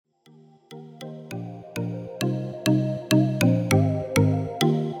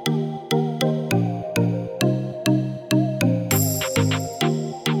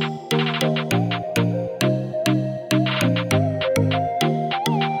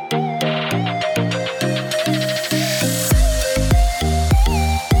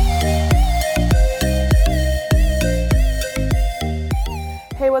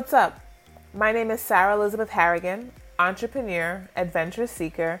What's up? My name is Sarah Elizabeth Harrigan, entrepreneur, adventure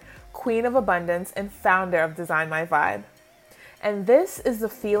seeker, queen of abundance, and founder of Design My Vibe. And this is the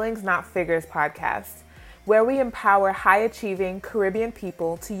Feelings Not Figures podcast, where we empower high-achieving Caribbean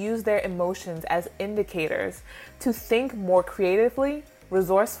people to use their emotions as indicators to think more creatively,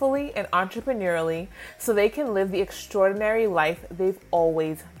 resourcefully, and entrepreneurially so they can live the extraordinary life they've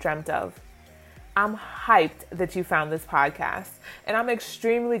always dreamt of. I'm hyped that you found this podcast, and I'm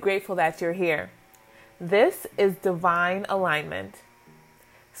extremely grateful that you're here. This is Divine Alignment.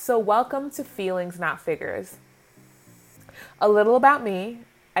 So welcome to Feelings Not Figures. A little about me.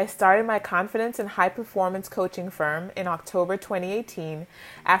 I started my confidence and high performance coaching firm in October 2018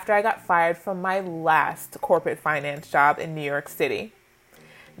 after I got fired from my last corporate finance job in New York City.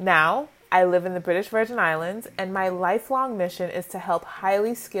 Now, I live in the British Virgin Islands, and my lifelong mission is to help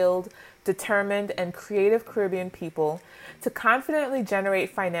highly skilled, determined, and creative Caribbean people to confidently generate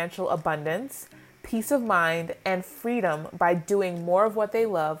financial abundance, peace of mind, and freedom by doing more of what they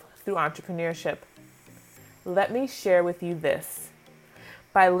love through entrepreneurship. Let me share with you this.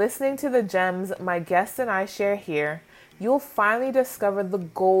 By listening to the gems my guests and I share here, you'll finally discover the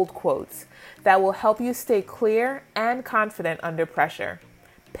gold quotes that will help you stay clear and confident under pressure,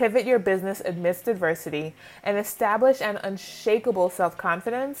 pivot your business amidst adversity, and establish an unshakable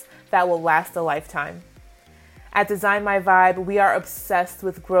self-confidence that will last a lifetime. At Design My Vibe, we are obsessed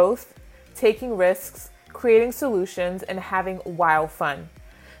with growth, taking risks, creating solutions, and having wild fun.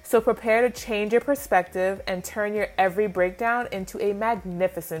 So prepare to change your perspective and turn your every breakdown into a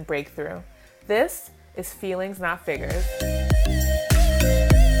magnificent breakthrough. This is Feelings Not Figures.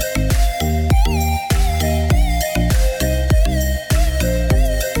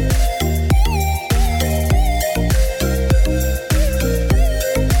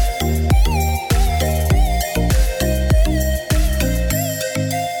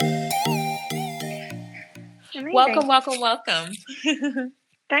 Amazing. Welcome.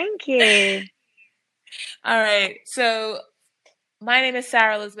 Thank you. All right. So my name is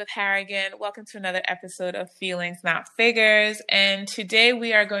Sarah Elizabeth Harrigan. Welcome to another episode of Feelings Not Figures. And today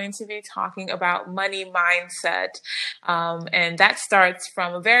we are going to be talking about money mindset. And that starts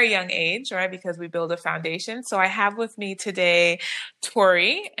from a very young age, right? Because we build a foundation. So I have with me today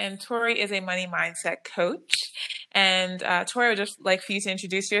Tori, and Tori is a money mindset coach. And Tori, I would just like for you to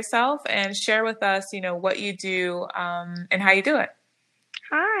introduce yourself and share with us, what you do and how you do it.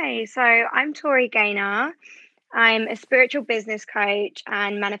 Hi, so I'm Tori Gaynor. I'm a spiritual business coach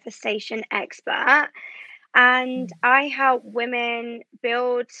and manifestation expert, and I help women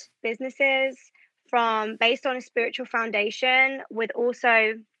build businesses based on a spiritual foundation with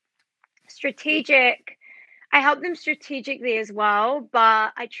also strategic. I help them strategically as well,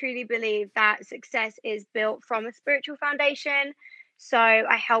 but I truly believe that success is built from a spiritual foundation. So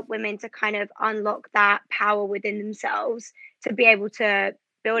I help women to kind of unlock that power within themselves to be able to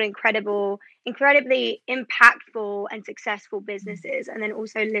build incredibly impactful and successful businesses, and then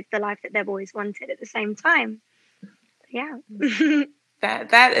also live the life that they've always wanted at the same time. Yeah.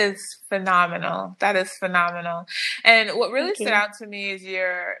 That is phenomenal. That is phenomenal. And what really stood out to me is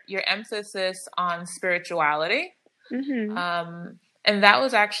your emphasis on spirituality. Mm-hmm. And that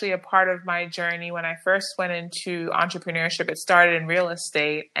was actually a part of my journey when I first went into entrepreneurship. It started in real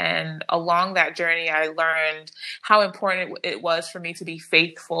estate. And along that journey, I learned how important it was for me to be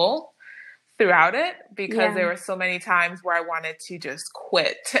faithful throughout it, because there were so many times where I wanted to just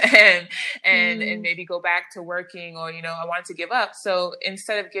quit and maybe go back to working, or, I wanted to give up. So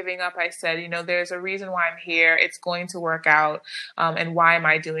instead of giving up, I said, there's a reason why I'm here. It's going to work out. And why am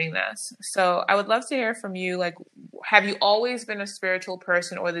I doing this? So I would love to hear from you. Like, have you always been a spiritual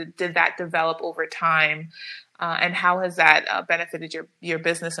person, or did that develop over time? And how has that benefited your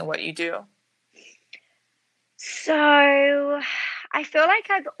business and what you do? So I feel like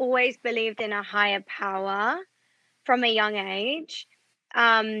I've always believed in a higher power from a young age.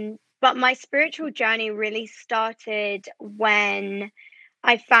 But my spiritual journey really started when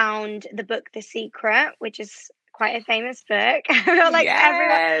I found the book The Secret, which is quite a famous book.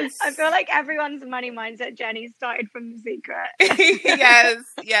 I feel like everyone's money mindset journey started from The Secret. Yes.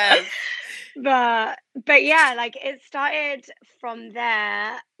 But yeah, like it started from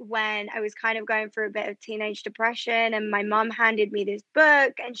there when I was kind of going through a bit of teenage depression, and my mom handed me this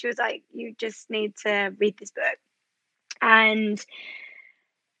book and she was like, you just need to read this book. And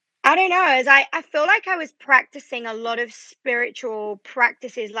I don't know, as I feel like I was practicing a lot of spiritual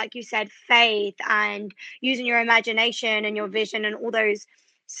practices, like you said, faith and using your imagination and your vision and all those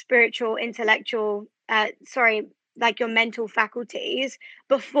spiritual, intellectual, like your mental faculties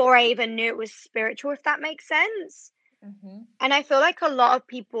before I even knew it was spiritual, if that makes sense. Mm-hmm. And I feel like a lot of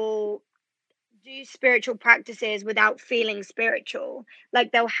people do spiritual practices without feeling spiritual.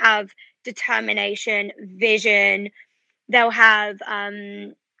 Like they'll have determination, vision, they'll have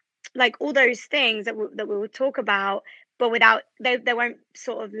like all those things that we will talk about, but without they won't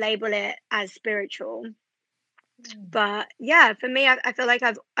sort of label it as spiritual. But yeah, for me, I feel like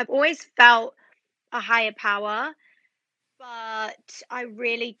I've always felt a higher power, but I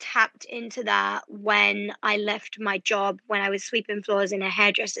really tapped into that when I left my job when I was sweeping floors in a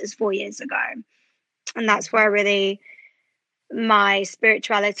hairdresser's 4 years ago. And that's where really my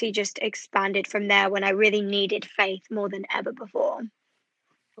spirituality just expanded from there, when I really needed faith more than ever before.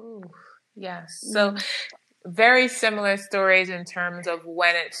 Ooh, yes. So Mm. very similar stories in terms of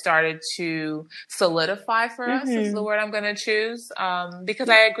when it started to solidify for us is the Mhm. word I'm going to choose. Because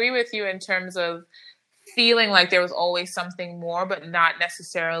Yeah. I agree with you in terms of feeling like there was always something more, but not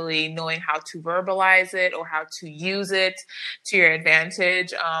necessarily knowing how to verbalize it or how to use it to your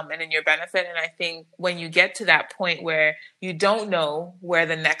advantage and in your benefit. And I think when you get to that point where you don't know where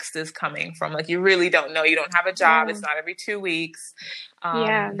the next is coming from, like you really don't know, you don't have a job, Yeah. it's not every 2 weeks,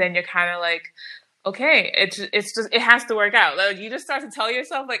 Yeah. then you're kind of like, okay, it's just it has to work out. Like, you just start to tell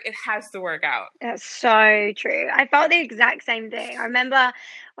yourself like it has to work out. That's so true. I felt the exact same thing. I remember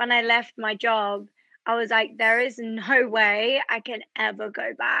when I left my job, I was like, there is no way I can ever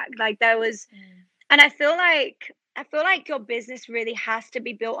go back. Like there was, and I feel like your business really has to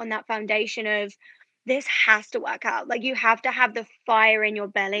be built on that foundation of this has to work out. Like you have to have the fire in your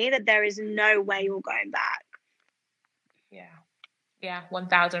belly that there is no way you're going back. Yeah. Yeah,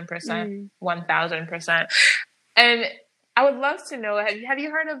 1000%. Mm. 1000%. And I would love to know, have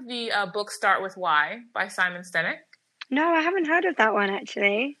you heard of the book Start With Why by Simon Sinek? No, I haven't heard of that one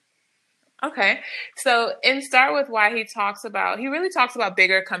actually. Okay. So in Start With Why, he really talks about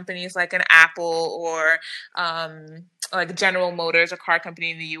bigger companies like an Apple or like General Motors, a car company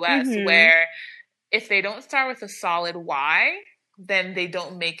in the US, Mhm. where if they don't start with a solid why, then they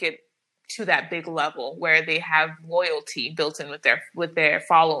don't make it to that big level where they have loyalty built in with their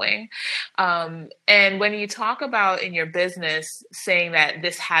following. And when you talk about in your business saying that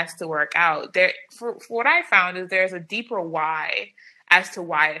this has to work out, there for what I found is there's a deeper why as to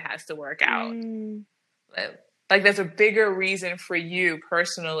why it has to work out. Mm. Like there's a bigger reason for you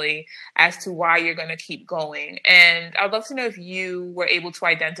personally as to why you're going to keep going. And I'd love to know if you were able to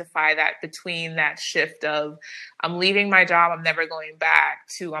identify that between that shift of I'm leaving my job, I'm never going back,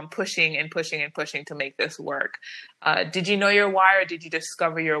 to I'm pushing and pushing and pushing to make this work. Did you know your why, or did you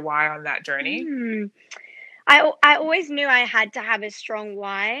discover your why on that journey? Mm. I always knew I had to have a strong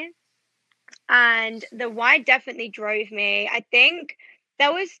why, and the why definitely drove me. I think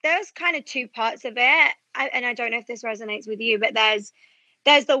there was kind of two parts of it, and I don't know if this resonates with you, but there's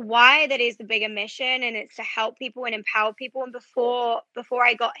the why that is the bigger mission, and it's to help people and empower people. And before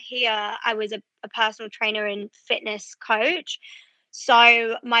I got here, I was a personal trainer and fitness coach,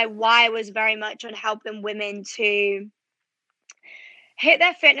 so my why was very much on helping women to hit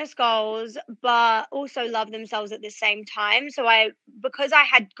their fitness goals but also love themselves at the same time. So because I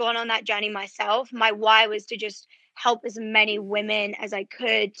had gone on that journey myself, my why was to just help as many women as I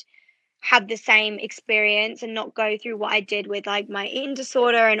could have the same experience and not go through what I did with like my eating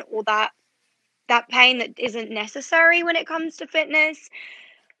disorder and all that pain that isn't necessary when it comes to fitness.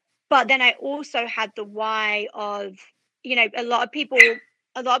 But then I also had the why of, a lot of people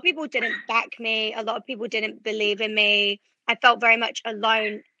didn't back me, a lot of people didn't believe in me. I felt very much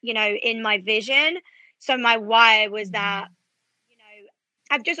alone, in my vision. So my why was that, you know,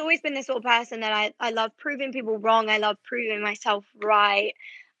 I've just always been this sort of person that I love proving people wrong. I love proving myself right.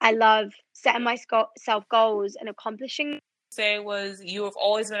 I love setting myself goals and accomplishing. Say was you have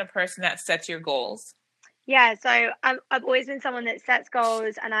always been a person that sets your goals. Yeah, so I've always been someone that sets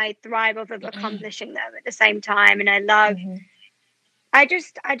goals and I thrive off of accomplishing them at the same time. And Mm-hmm. I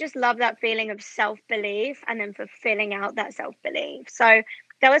just love that feeling of self-belief and then fulfilling out that self-belief. So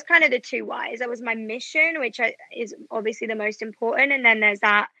that was kind of the two whys. That was my mission, which is obviously the most important. And then there's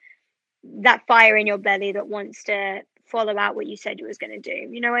that fire in your belly that wants to follow out what you said you was going to do.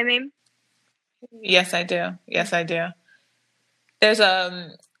 You know what I mean? Yes, I do. Yes, I do. There's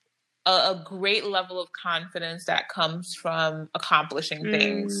a great level of confidence that comes from accomplishing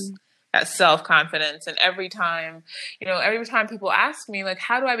things. Mm, that self-confidence. And every time people ask me, like,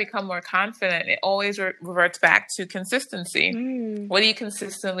 how do I become more confident? It always reverts back to consistency. What are you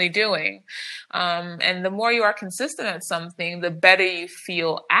consistently doing? And the more you are consistent at something, the better you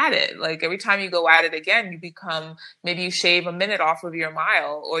feel at it. Like every time you go at it again, maybe you shave a minute off of your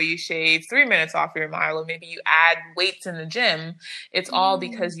mile, or you shave 3 minutes off your mile, or maybe you add weights in the gym. It's all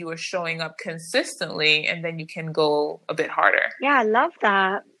because you are showing up consistently, and then you can go a bit harder. Yeah, I love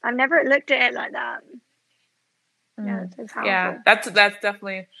that. I've never looked at it like that. Yeah, it's so powerful. Yeah, that's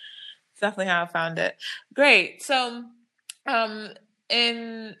definitely how I found it. Great. So,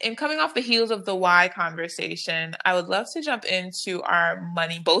 in coming off the heels of the why conversation, I would love to jump into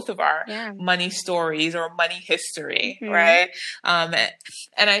both of our money stories or money history, right? And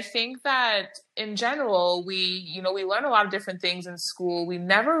I think that in general, we learn a lot of different things in school. We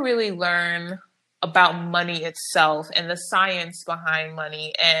never really learn about money itself and the science behind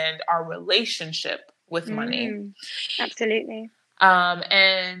money and our relationship with money. Absolutely.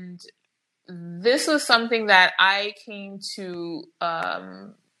 And this was something that I came to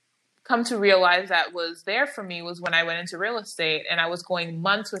come to realize that was there for me was when I went into real estate, and I was going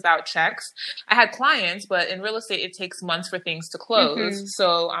months without checks. I had clients, but in real estate, it takes months for things to close.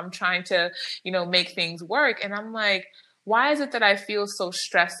 So I'm trying to, make things work. And I'm like, why is it that I feel so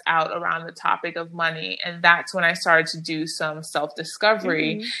stressed out around the topic of money? And that's when I started to do some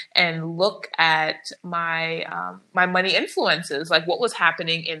self-discovery and look at my my money influences, like what was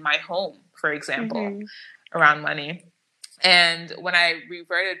happening in my home, for example, around money. And when I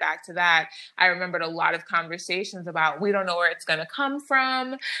reverted back to that, I remembered a lot of conversations about, we don't know where it's going to come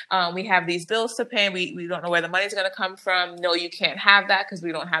from. We have these bills to pay. We don't know where the money's going to come from. No, you can't have that because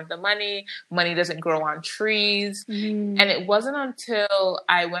we don't have the money. Money doesn't grow on trees. And it wasn't until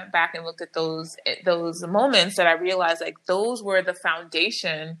I went back and looked at those moments that I realized, like, those were the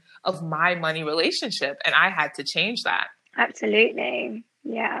foundation of my money relationship. And I had to change that. Absolutely.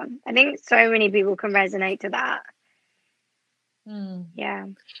 Yeah. I think so many people can resonate to that. Yeah.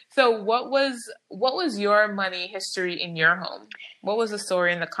 So what was your money history in your home? What was the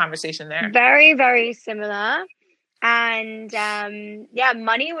story and the conversation there? Very, very similar. And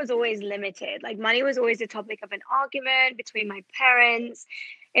money was always limited. Like, money was always a topic of an argument between my parents.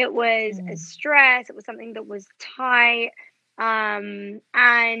 It was a stress. It was something that was tight. And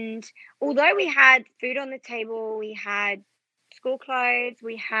although we had food on the table, we had school clothes,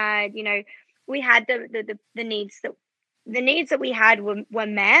 we had, we had the needs that we had were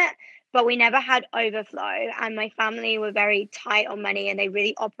met, but we never had overflow. And my family were very tight on money, and they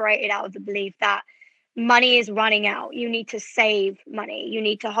really operated out of the belief that money is running out. You need to save money. You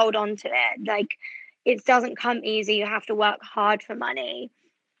need to hold on to it. Like, it doesn't come easy. You have to work hard for money.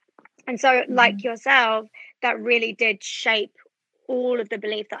 And so, like yourself, that really did shape all of the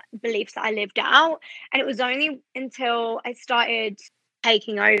beliefs that I lived out. And it was only until I started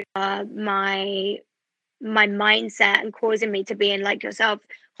taking over my mindset and causing me to be in, like yourself,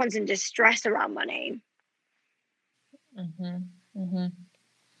 constant distress around money.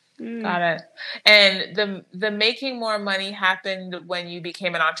 Got it. And the making more money happened when you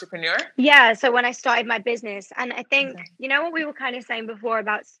became an entrepreneur? Yeah. So when I started my business, and I think, what we were kind of saying before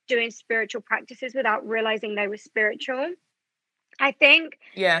about doing spiritual practices without realizing they were spiritual. I think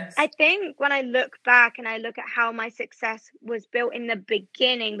when I look back and I look at how my success was built in the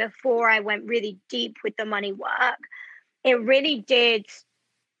beginning, before I went really deep with the money work, it really did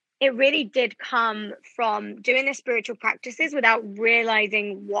come from doing the spiritual practices without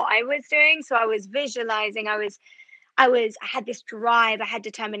realizing what I was doing. So I was visualizing, I had this drive, I had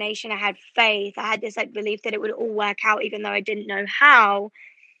determination, I had faith, I had this like belief that it would all work out, even though I didn't know how.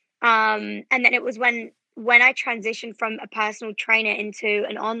 And then it was when I transitioned from a personal trainer into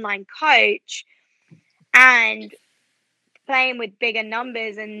an online coach and playing with bigger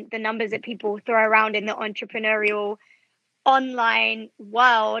numbers, and the numbers that people throw around in the entrepreneurial online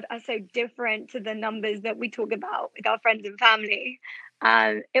world are so different to the numbers that we talk about with our friends and family.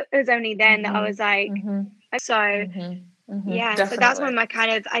 It was only then that I was like, Definitely. So that's when I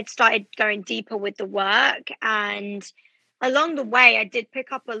started going deeper with the work. And along the way, I did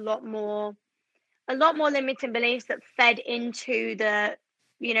pick up a lot more limiting beliefs that fed into the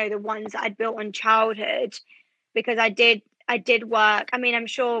ones that I'd built on childhood, because I did work. I mean, I'm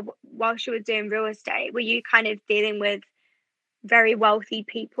sure while she was doing real estate, were you kind of dealing with very wealthy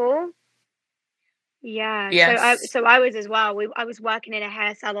people? Yeah. Yes. So I was as well. I was working in a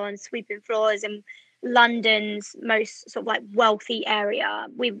hair salon, sweeping floors in London's most sort of like wealthy area.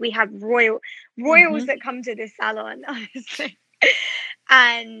 We have royals that come to this salon, honestly.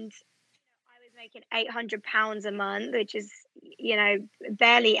 And I was making £800 a month, which is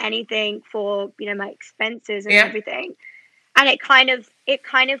barely anything for, my expenses and Yeah. everything. And it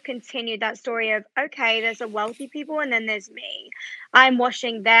kind of continued that story of, okay, there's a wealthy people and then there's me. I'm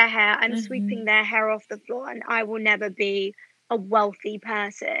washing their hair, I'm Mm-hmm. sweeping their hair off the floor, and I will never be a wealthy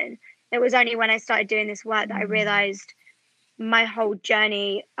person. It was only when I started doing this work that I realized my whole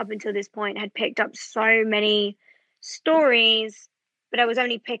journey up until this point had picked up so many stories, but I was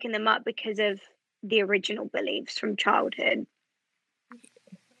only picking them up because of the original beliefs from childhood.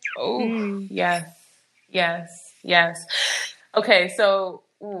 Oh, Mm. yes, yes, yes. Okay, so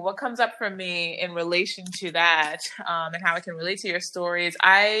what comes up for me in relation to that, and how I can relate to your stories?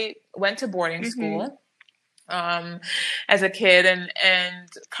 I went to boarding Mhm. school as a kid, and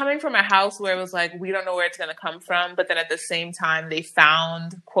coming from a house where it was like, we don't know where it's going to come from, but then at the same time they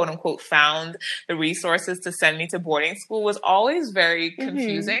found, quote unquote, found the resources to send me to boarding school, was always very Mhm.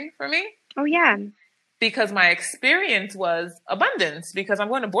 confusing for me, Oh yeah. because my experience was abundance. Because I'm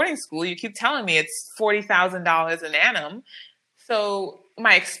going to boarding school, you keep telling me it's $40,000 an annum. So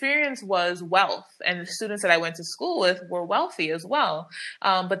my experience was wealth, and the students that I went to school with were wealthy as well.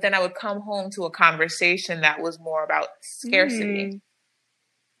 But then I would come home to a conversation that was more about scarcity.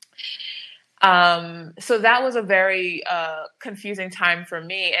 Mm. So that was a very confusing time for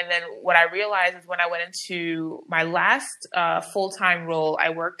me. And then what I realized is when I went into my last full-time role, I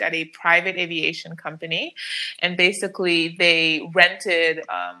worked at a private aviation company, and basically they rented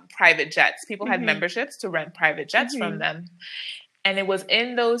private jets. People had Mhm. memberships to rent private jets from Mhm. them. And it was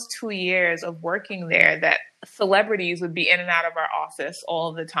in those 2 years of working there that celebrities would be in and out of our office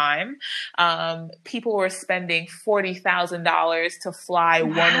all the time. People were spending $40,000 to fly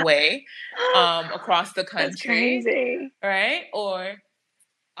one Wow. way across the That's country, crazy. right? Or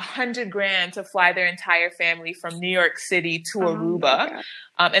 100 grand to fly their entire family from New York City to Oh my Aruba. god.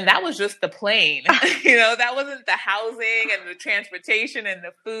 And that was just the plane. That wasn't the housing and the transportation and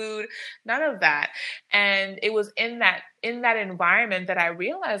the food, none of that. And it was in that environment that I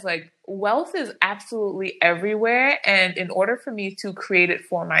realized, like, wealth is absolutely everywhere. And in order for me to create it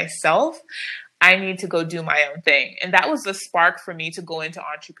for myself, I need to go do my own thing. And that was the spark for me to go into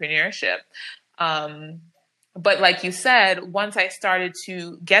entrepreneurship. Um, but like you said, once I started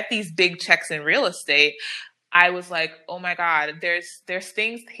to get these big checks in real estate, I was like, oh my God, there's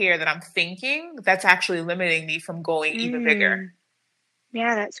things here that I'm thinking that's actually limiting me from going even bigger. Mm.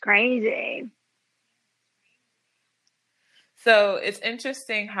 Yeah, that's crazy. So it's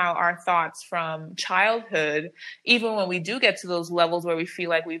interesting how our thoughts from childhood, even when we do get to those levels where we feel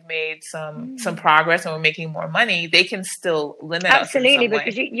like we've made some Mm. progress and we're making more money, they can still limit us in Absolutely, some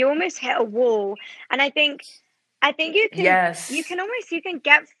because way. you almost hit a wall. And I think you Yes. can almost you can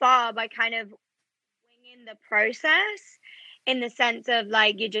get far by kind of winging the process, in the sense of,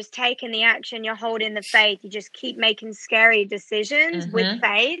 like, you're just taking the action, you're holding the faith, you just keep making scary decisions with Mm-hmm.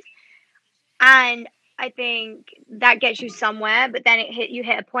 faith. And I think that gets you somewhere, but then you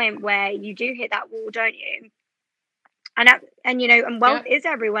hit a point where you do hit that wall, don't you? And wealth Yep. is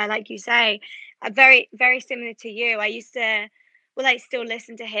everywhere, like you say. Very very similar to you. I used to, well, I still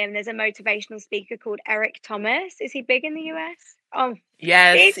listen to him. There's a motivational speaker called Eric Thomas. Is he big in the US? Oh,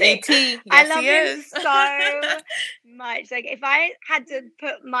 Yes, easy. ET. I Yes, love he him is. so much. Like, if I had to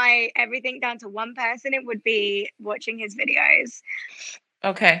put my everything down to one person, it would be watching his videos.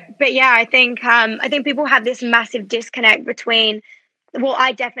 Okay. But yeah, I think people have this massive disconnect between, well,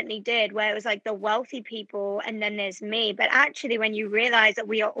 I definitely did, where it was like the wealthy people and then there's me. But actually, when you realize that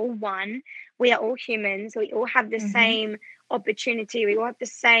we are all one, we are all humans, we all have the Mm-hmm. same opportunity, we all have the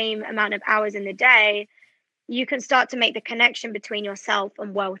same amount of hours in the day, you can start to make the connection between yourself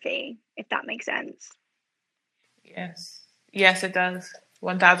and wealthy, if that makes sense. Yes. Yes, it does.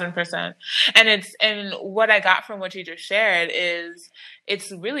 1000%. And what I got from what you just shared is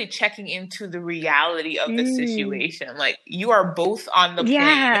it's really checking into the reality of the Mm, situation. Like, you are both on the plane.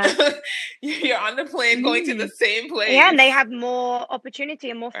 yeah. You're on the plane going to the Mm. same Yeah, and they place, have more opportunity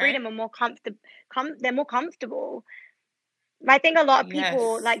and more right? freedom and more comfortable. They're more comfortable. I think a lot of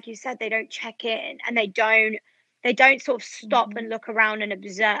people, Yes. like you said, they don't check in, and they don't sort of stop Mm-hmm. and look around and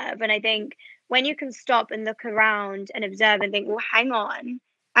observe. And I think when you can stop and look around and observe and think, well, hang on,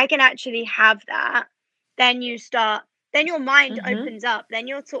 I can actually have that, then then your mind Mm-hmm. opens up, then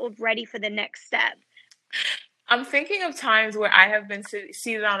you're sort of ready for the next step. I'm thinking of times where I have been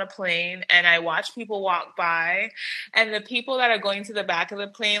seated on a plane and I watch people walk by, and the people that are going to the back of the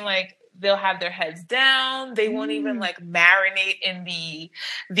plane, like, they'll have their heads down. They won't even Mm, like marinate in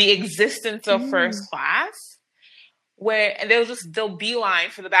the existence of first mm, class. and they'll beeline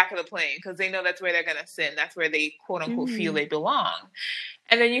for the back of the plane because they know that's where they're gonna sit. And that's where they quote unquote feel they belong.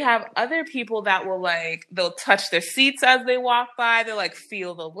 And then you have other people that will they'll touch their seats as they walk by. They'll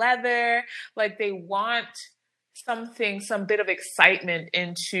feel the leather. They want some bit of excitement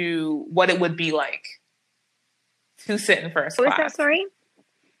into what it would be like to sit in first What class. was that, sorry?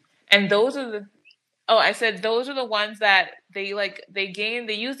 And those are I said those are the ones that they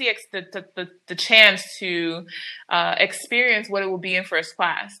use the chance to experience what it will be in first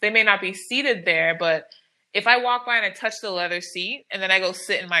class. They may not be seated there, but if I walk by and I touch the leather seat and then I go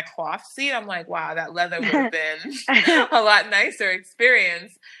sit in my cloth seat, I'm like, wow, that leather would have been a lot nicer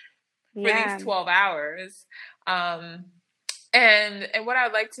experience for these 12 hours. And what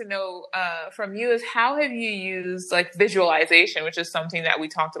I'd like to know from you is, how have you used visualization, which is something that we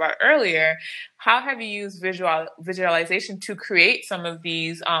talked about earlier? How have you used visualization to create some of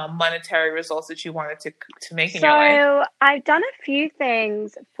these monetary results that you wanted to make in your life? So I've done a few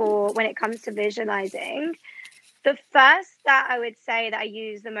things when it comes to visualizing. The first that I would say that I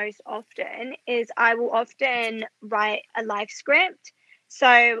use the most often is I will often write a life script.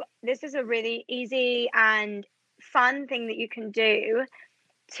 So this is a really easy and fun thing that you can do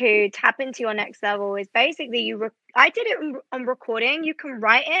to tap into your next level. Is basically I did it on recording. You can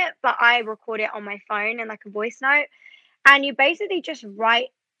write it, but I record it on my phone in a voice note, and you basically just write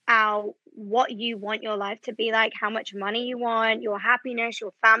out what you want your life to be like, how much money you want, your happiness,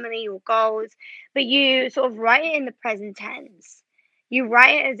 your family, your goals, but you sort of write it in the present tense. You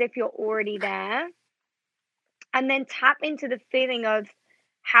write it as if you're already there, and then tap into the feeling of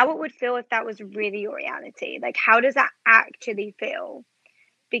how it would feel if that was really your reality. How does that actually feel?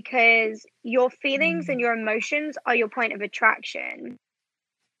 Because your feelings and your emotions are your point of attraction.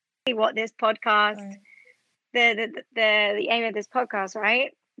 What this podcast, the aim of this podcast, right?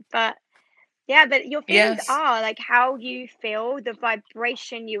 But your feelings are how you feel, the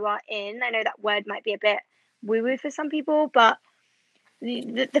vibration you are in. I know that word might be a bit woo-woo for some people, but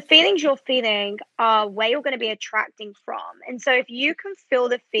the feelings you're feeling are where you're going to be attracting from. And so if you can feel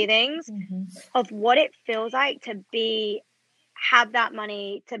the feelings of what it feels like to have that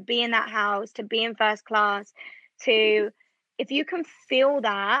money, to be in that house, to be in first class, if you can feel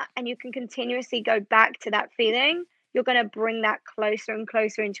that and you can continuously go back to that feeling, you're going to bring that closer and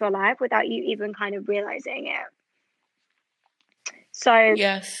closer into your life without you even kind of realizing it. So,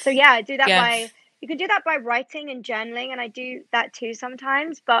 do that you can do that by writing and journaling, and I do that too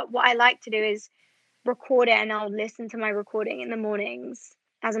sometimes. But what I like to do is record it, and I'll listen to my recording in the mornings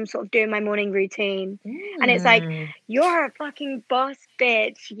as I'm sort of doing my morning routine. And it's you're a fucking boss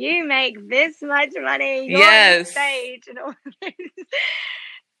bitch. You make this much money. You're on stage and all this.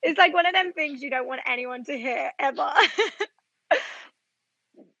 It's one of them things you don't want anyone to hear ever.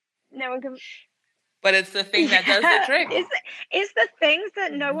 No one can. But it's the thing that does the trick. It's the things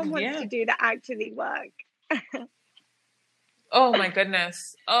that no one wants to do that actually work. Oh my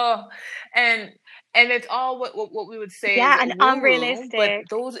goodness. Oh, and it's all what we would say is and unrealistic. But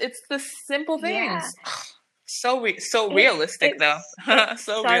it's the simple things. So realistic though.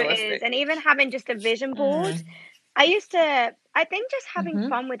 So realistic. It is. And even having just a vision board. I think just having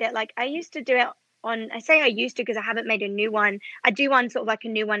fun with it. I used to do it I say I used to because I haven't made a new one. I do one sort of a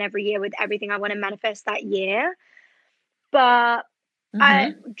new one every year with everything I want to manifest that year. But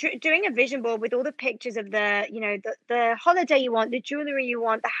doing a vision board with all the pictures of the holiday you want, the jewelry you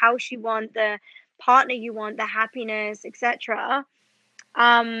want, the house you want, the partner you want, the happiness, etc.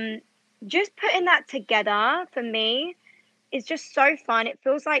 Just putting that together for me is just so fun. It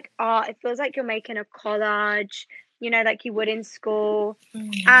feels like art. It feels like you're making a collage, like you would in school.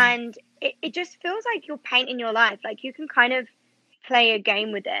 And it just feels like you're painting your life. You can kind of play a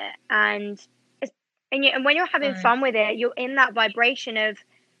game with it. And when you're having fun with it, you're in that vibration of,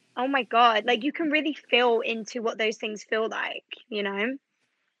 oh my God, you can really feel into what those things feel like, So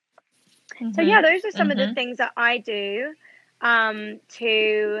those are some of the things that I do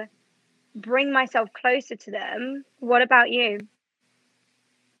to bring myself closer to them. What about you?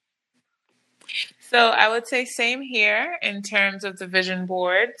 So I would say same here in terms of the vision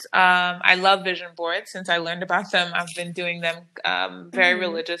boards. I love vision boards. Since I learned about them, I've been doing them very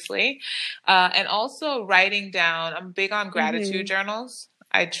religiously. And also writing down, I'm big on gratitude journals.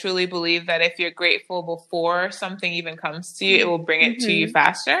 I truly believe that if you're grateful before something even comes to you, it will bring it to you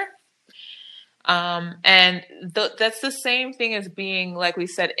faster. And that's the same thing as being, like we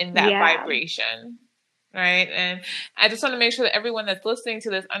said, in that vibration. Right. And I just want to make sure that everyone that's listening to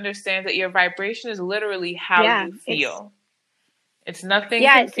this understands that your vibration is literally how you feel. It's nothing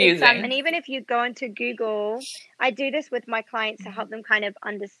Yeah, it's confusing. and even if you go into Google, I do this with my clients to help them kind of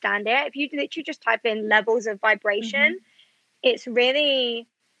understand it. If you literally just type in levels of vibration, Mm-hmm. it's really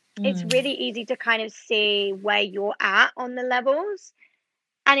it's Mm. really easy to kind of see where you're at on the levels.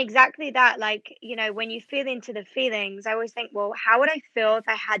 And exactly that, like, when you feel into the feelings, I always think, well, how would I feel if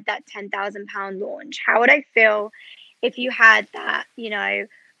I had that £10,000 launch? How would I feel if you had that,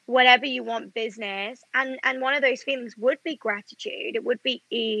 whatever you want business? And one of those feelings would be gratitude. It would be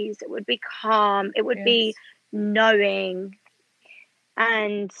ease. It would be calm. It would be Yes. knowing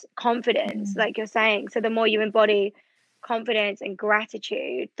and confidence, Mm. like you're saying. So the more you embody confidence and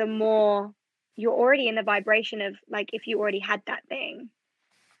gratitude, the more you're already in the vibration of, like, if you already had that thing.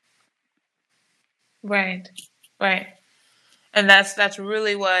 Right. Right. And that's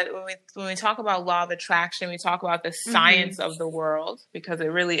really what when we talk about law of attraction, we talk about the Mm-hmm. science of the world because it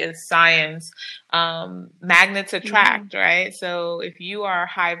really is science. Magnets Yeah. attract, right? So if you are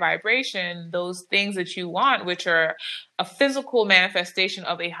high vibration, those things that you want, which are a physical manifestation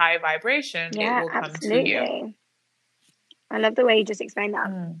of a high vibration, it Yeah, will come to you. absolutely. I love the way you just explained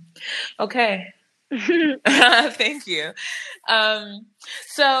that. Mm. Okay. Thank you. Um,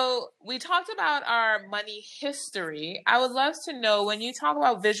 so we talked about our money history. I would love to know when you talk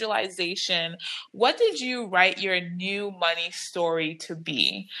about visualization, what did you write your new money story to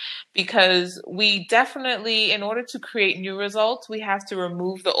be? Because we definitely, in order to create new results, we have to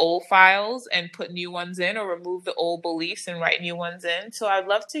remove the old files and put new ones in, or remove the old beliefs and write new ones in. So I'd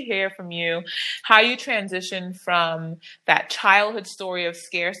love to hear from you how you transitioned from that childhood story of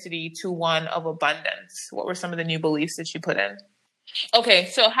scarcity to one of abundance. What were some of the new beliefs that you put in? Okay,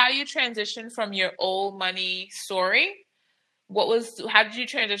 so how you transitioned from your old money story? How did you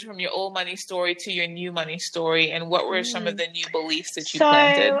transition from your old money story to your new money story, and what were some of Mm. the new beliefs that you So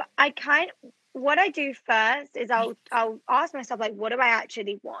planted? what I do first is I'll ask myself, like, what do I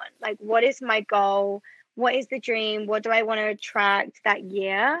actually want? Like, what is my goal? What is the dream? What do I want to attract that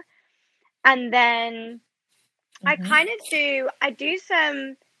year? And then Mm-hmm.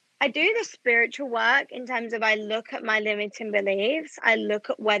 I do the spiritual work in terms of, I look at my limiting beliefs, I look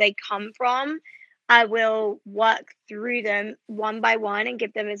at where they come from. I will work through them one by one and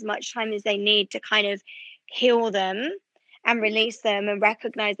give them as much time as they need to kind of heal them and release them and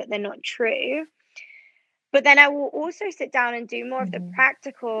recognize that they're not true. But then I will also sit down and do more of the Mm-hmm.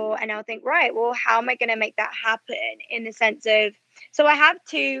 practical, and I'll think, right, well, how am I going to make that happen, in the sense of, so I have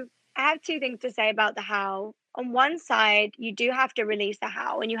two things to say about the how. On one side, you do have to release the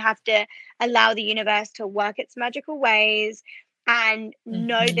how, and you have to allow the universe to work its magical ways and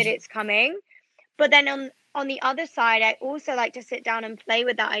know that Mm-hmm. it's coming. But then on the other side, I also like to sit down and play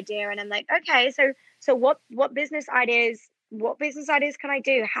with that idea, and I'm like, okay, so what business ideas can I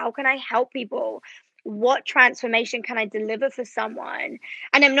do? How can I help people? What transformation can I deliver for someone?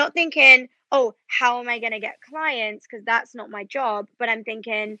 And I'm not thinking, oh, how am I going to get clients? Because that's not my job. But I'm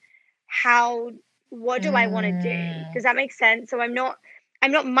thinking, how, what do I want to do? Mm-hmm. Does that make sense? So I'm not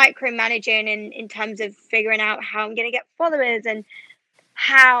micromanaging in terms of figuring out how I'm going to get followers and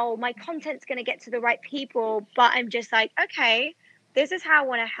how my content's going to get to the right people. But I'm just like, okay, this is how I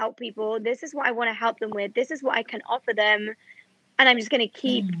want to help people. This is what I want to help them with. This is what I can offer them. And I'm just going to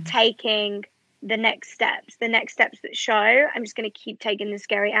keep taking the next steps that show. I'm just going to keep taking the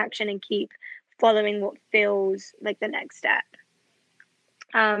scary action and keep following what feels like the next step.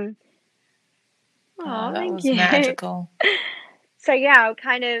 Um, Oh, oh, that thank was you. magical. So yeah, I'll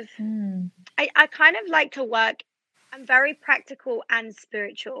kind of Mm. I kind of like to work. I'm very practical and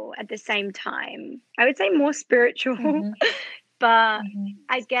spiritual at the same time. I would say more spiritual, Mm-hmm. but Mm-hmm.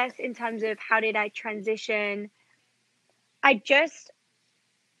 I guess in terms of how did I transition, I just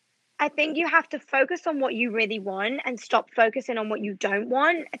I think you have to focus on what you really want and stop focusing on what you don't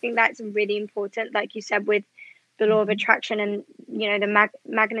want. I think that's really important, like you said, with the law of Mm-hmm. attraction and the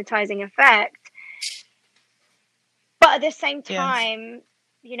magnetizing effect. But at the same Yes. time,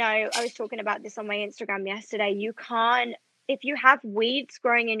 I was talking about this on my Instagram yesterday. You can't, if you have weeds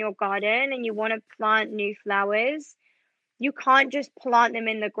growing in your garden and you want to plant new flowers, you can't just plant them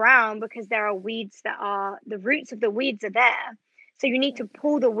in the ground, because there are weeds the roots of the weeds are there. So you need to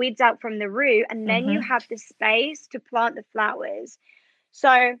pull the weeds out from the root, and then you Mm-hmm. have the space to plant the flowers.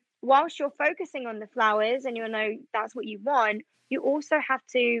 So whilst you're focusing on the flowers and that's what you want, you also have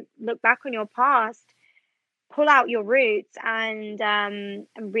to look back on your past, pull out your roots, and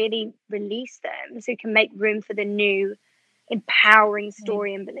really release them so you can make room for the new empowering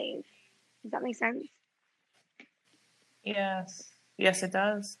story and belief. Does that make sense? Yes. Yes, it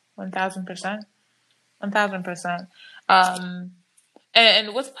does. 1000%. 1000%. Um,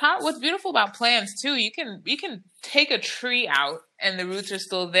 and what's beautiful about plants too, you can take a tree out and the roots are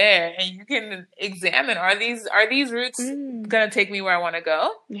still there, and you can examine, are these roots going to take me where I want to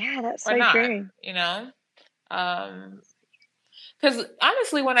go Yeah, that's or so not, true. you know? Because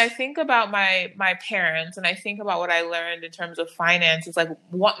honestly, when I think about my parents and I think about what I learned in terms of finance, it's like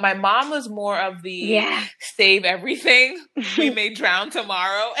my mom was more of the Yeah. save everything, we may drown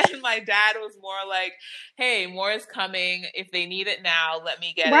tomorrow, and my dad was more like, hey, more is coming. If they need it now, let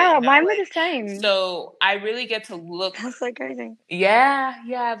me get it. Wow, You know, mine were the like, same. so I really get to look. That's so crazy.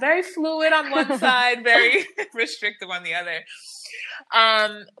 Yeah, very fluid on one side, very restrictive on the other.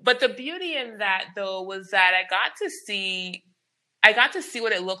 But the beauty in that though was that I got to see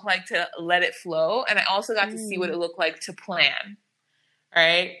what it looked like to let it flow. And I also got to see what it looked like to plan.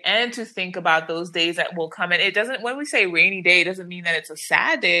 Right. And to think about those days that will come. And it doesn't, when we say rainy day, it doesn't mean that it's a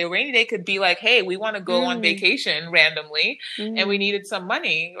sad day. A rainy day could be like, hey, we want to go on vacation randomly and we needed some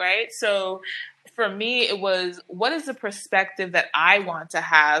money. Right. So for me, it was, what is the perspective that I want to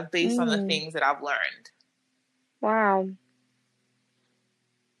have based on the things that I've learned? Wow.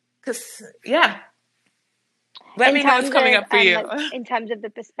 Because, yeah. Let me know what's coming up for you. Like, in terms of the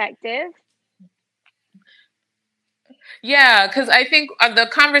perspective. Yeah, because I think the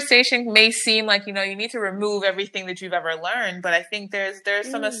conversation may seem like, you need to remove everything that you've ever learned, but I think there's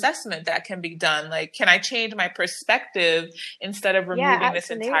some assessment that can be done. Like, can I change my perspective instead of removing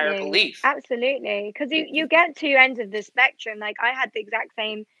this entire belief? Absolutely. Because you get two ends of the spectrum. Like, I had the exact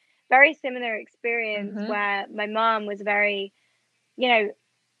same, very similar experience where my mom was very,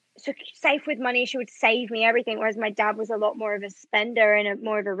 so safe with money. She would save me everything, whereas my dad was a lot more of a spender and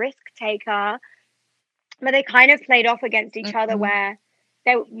more of a risk taker. But they kind of played off against each other, where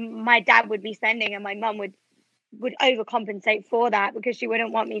my dad would be spending and my mum would overcompensate for that because she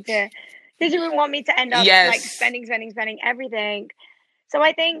wouldn't want me to end up like spending everything. So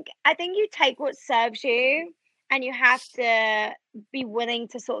I think you take what serves you, and you have to be willing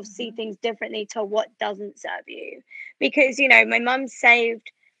to sort of see things differently to what doesn't serve you. Because my mum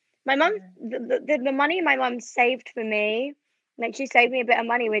saved the money my mum saved for me. Like, she saved me a bit of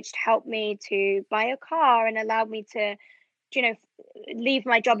money, which helped me to buy a car and allowed me to, leave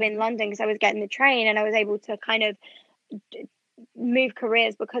my job in London because I was getting the train, and I was able to kind of move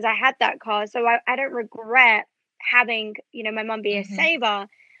careers because I had that car. So I don't regret having, my mum be a saver.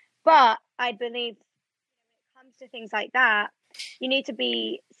 But I believe when it comes to things like that, you need to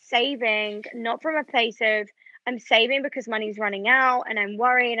be saving not from a place of, I'm saving because money's running out and I'm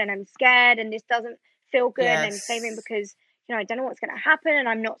worried and I'm scared and this doesn't feel good, and I'm saving because I don't know what's going to happen and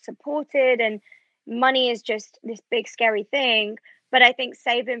I'm not supported, and money is just this big scary thing. But I think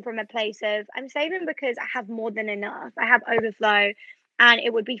saving from a place of, I'm saving because I have more than enough, I have overflow, and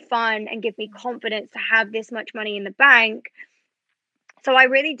it would be fun and give me confidence to have this much money in the bank. So I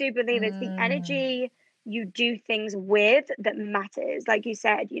really do believe it's the energy you do things with that matters. Like you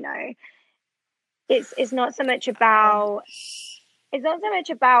said, it's not so much about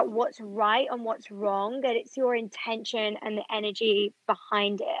what's right and what's wrong, that it's your intention and the energy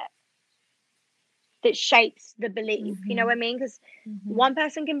behind it that shapes the belief. You know what I mean? Because one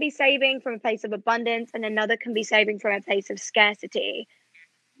person can be saving from a place of abundance and another can be saving from a place of scarcity.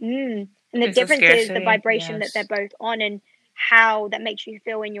 And the difference is the vibration that they're both on, and how that makes you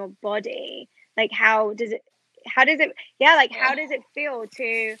feel in your body. Like, how does it feel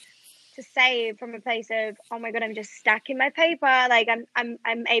to save from a place of, oh my god, I'm just stacking my paper, like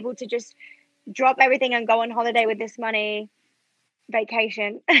I'm able to just drop everything and go on holiday with this money,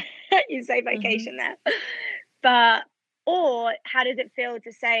 vacation. You say vacation there. But, or how does it feel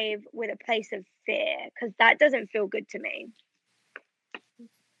to save with a place of fear? Because that doesn't feel good to me.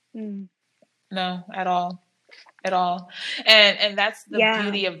 No, at all. And that's the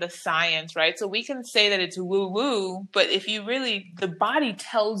beauty of the science, right? So we can say that it's woo-woo, but if you really, the body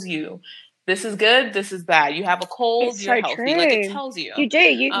tells you this is good, this is bad. You have a cold, you're healthy. True. Like, it tells you. You do.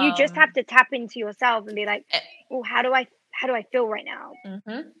 You just have to tap into yourself and be like, oh, how do I feel right now?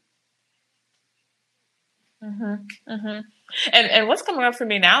 And what's coming up for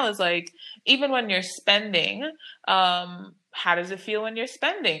me now is, like, even when you're spending, how does it feel when you're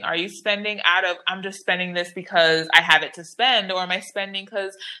spending? Are you spending out of, I'm just spending this because I have it to spend, or am I spending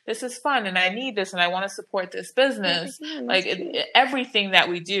because this is fun and I need this and I want to support this business? Like, everything that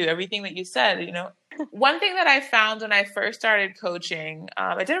we do, everything that you said, one thing that I found when I first started coaching,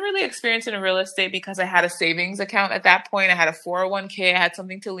 I didn't really experience it in real estate because I had a savings account at that point. I had a 401k. I had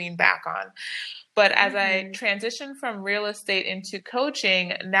something to lean back on. But as I transitioned from real estate into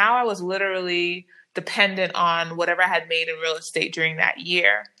coaching, now I was literally dependent on whatever I had made in real estate during that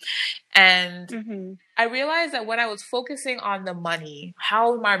year. And I realized that when I was focusing on the money,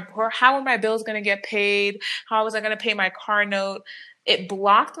 how were my bills going to get paid? How was I going to pay my car note? It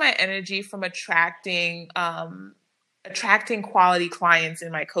blocked my energy from attracting quality clients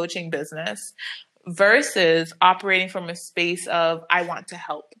in my coaching business versus operating from a space of I want to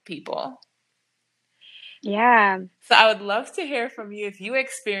help people. Yeah. So I would love to hear from you if you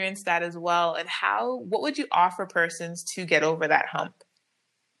experienced that as well, and what would you offer persons to get over that hump?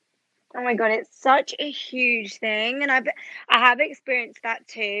 Oh my God, it's such a huge thing. And I have experienced that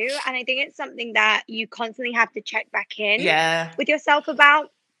too. And I think it's something that you constantly have to check back in with yourself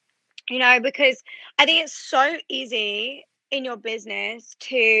about, because I think it's so easy in your business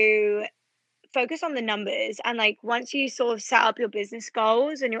to focus on the numbers. And like once you sort of set up your business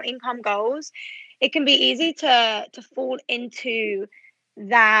goals and your income goals, it can be easy to fall into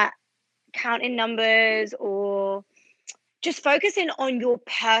that counting numbers or just focusing on your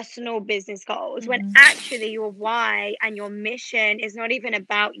personal business goals when actually your why and your mission is not even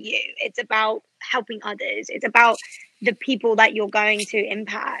about you. It's about helping others. It's about the people that you're going to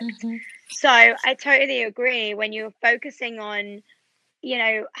impact. So I totally agree when you're focusing on,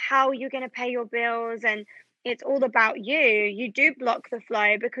 how you're going to pay your bills and it's all about you. You do block the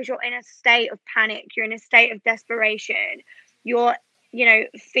flow because you're in a state of panic. You're in a state of desperation. You're,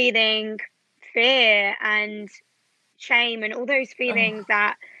 feeling fear and shame and all those feelings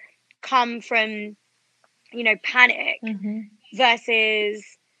that come from, panic versus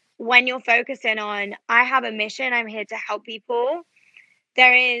when you're focusing on, I have a mission, I'm here to help people.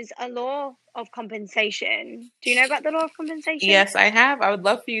 There is a law of compensation. Do you know about the law of compensation? Yes, I have. I would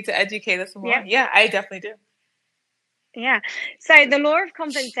love for you to educate us more. Yep. Yeah, I definitely do. Yeah. So the law of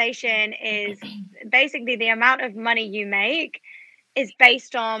compensation is basically the amount of money you make is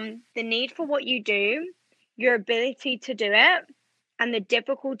based on the need for what you do, your ability to do it, and the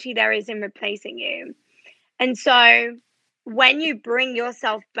difficulty there is in replacing you. And so when you bring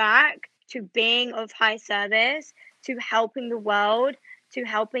yourself back to being of high service, to helping the world, to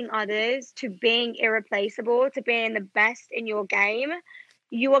helping others, to being irreplaceable, to being the best in your game,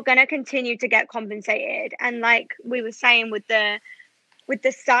 you are going to continue to get compensated. And like we were saying with the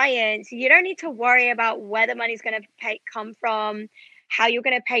science, you don't need to worry about where the money's going to come from, how you're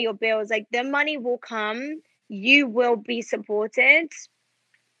going to pay your bills. Like the money will come, you will be supported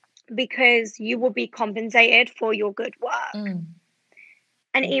because you will be compensated for your good work.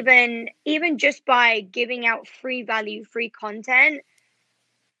 And even just by giving out free value, free content,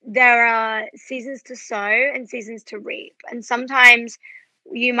 there are seasons to sow and seasons to reap. And sometimes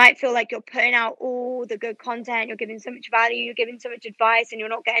you might feel like you're putting out all the good content, you're giving so much value, you're giving so much advice, and you're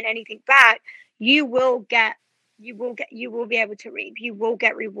not getting anything back. You will be able to reap. You will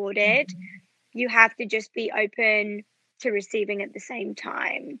get rewarded. You have to just be open to receiving at the same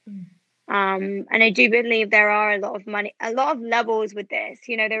time. And I do believe there are a lot of levels with this.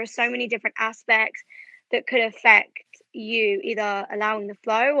 There are so many different aspects that could affect you, either allowing the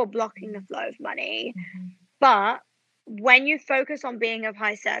flow or blocking the flow of money. But when you focus on being of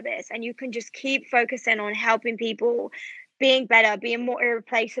high service and you can just keep focusing on helping people, being better, being more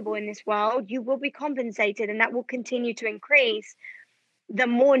irreplaceable in this world, you will be compensated, and that will continue to increase the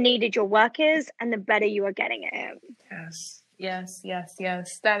more needed your work is and the better you are getting at it. Yes.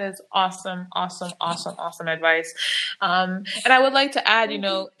 That is awesome advice. And I would like to add,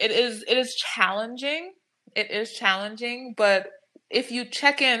 it is challenging. It is challenging, but if you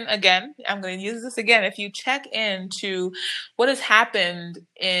check in again, I'm going to use this again. If you check into what has happened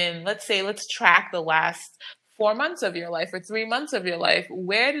let's track the last 4 months of your life or 3 months of your life,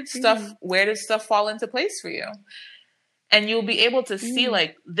 where did stuff fall into place for you? And you'll be able to see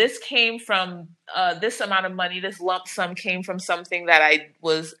like this came from this amount of money, this lump sum came from something that I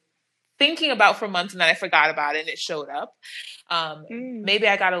was thinking about for months and then I forgot about it and it showed up. Maybe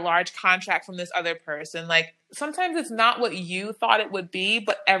I got a large contract from this other person. Like sometimes it's not what you thought it would be,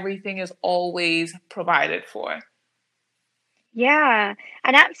 but everything is always provided for. Yeah,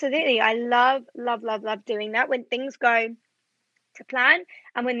 and absolutely. I love doing that when things go to plan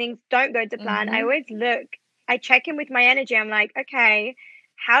and when things don't go to plan. I check in with my energy. I'm like, okay,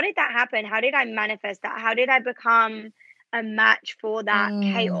 how did that happen? How did I manifest that? How did I become a match for that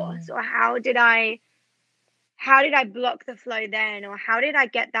chaos? Or how did I block the flow then? Or how did I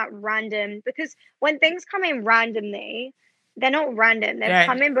get that random? Because when things come in randomly, they're not random. They've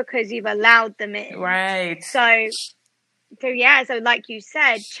come in because you've allowed them in. Right. So like you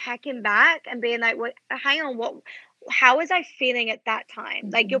said, checking back and being like, well, hang on, how was I feeling at that time?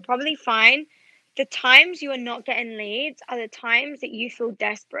 Like you'll probably find the times you are not getting leads are the times that you feel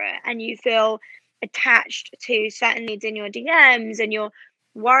desperate and you feel attached to certain leads in your DMs, and you're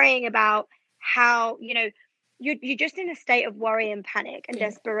worrying about how, you're just in a state of worry and panic and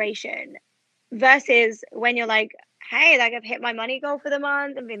desperation, versus when you're like, hey, like, I've hit my money goal for the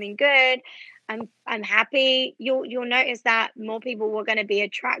month, I'm feeling good, I'm happy. You'll notice that more people were going to be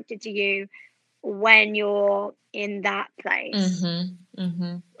attracted to you when you're in that place.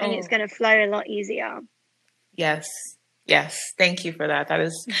 And it's going to flow a lot easier. Yes. Thank you for that.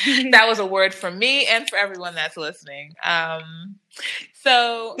 That was a word for me and for everyone that's listening.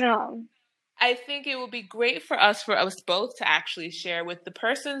 So I think it would be great for us both to actually share with the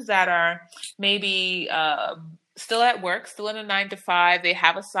persons that are maybe still at work, still in a 9-to-5. They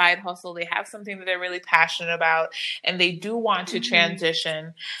have a side hustle. They have something that they're really passionate about, and they do want to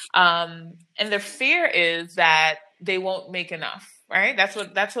transition. And their fear is that they won't make enough. Right? That's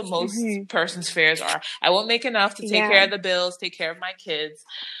what most persons' fears are. I won't make enough to take care of the bills, take care of my kids.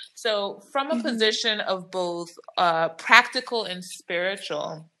 So from a position of both practical and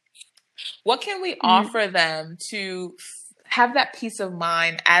spiritual, what can we offer them to have that peace of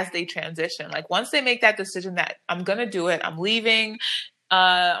mind as they transition? Like, once they make that decision that I'm going to do it, I'm leaving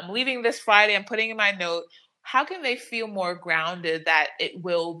this Friday, I'm putting in my note, how can they feel more grounded that it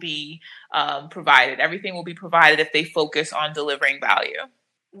will be provided? Everything will be provided if they focus on delivering value.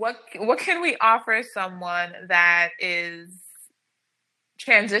 What can we offer someone that is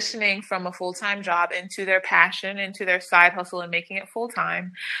transitioning from a full-time job into their passion, into their side hustle, and making it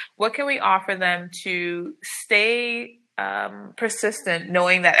full-time? What can we offer them to stay persistent,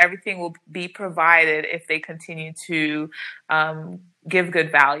 knowing that everything will be provided if they continue to give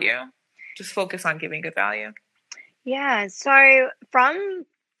good value? Just focus on giving good value. Yeah. So from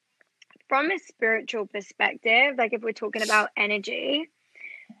a spiritual perspective, like if we're talking about energy,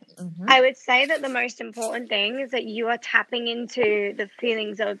 I would say that the most important thing is that you are tapping into the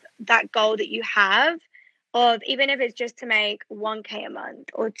feelings of that goal that you have, of even if it's just to make 1K a month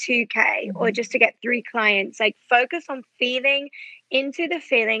or 2K or just to get 3 clients. Like, focus on feeling into the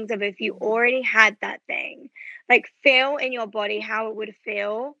feelings of if you already had that thing. Like, feel in your body how it would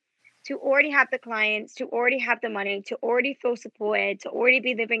feel to already have the clients, to already have the money, to already feel supported, to already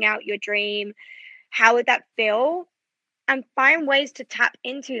be living out your dream. How would that feel? And find ways to tap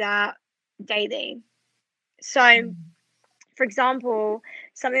into that daily. So, for example,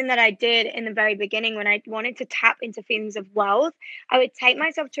 something that I did in the very beginning when I wanted to tap into feelings of wealth, I would take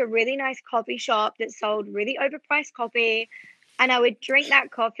myself to a really nice coffee shop that sold really overpriced coffee, and I would drink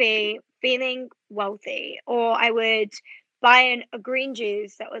that coffee feeling wealthy. Or I would buy a green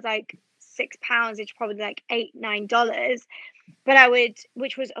juice that was like £6, which probably like $8-9,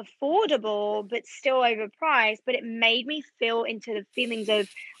 which was affordable but still overpriced, but it made me feel into the feelings of,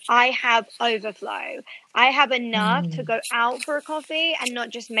 I have overflow, I have enough to go out for a coffee and not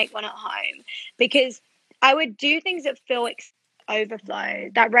just make one at home. Because I would do things that feel overflow,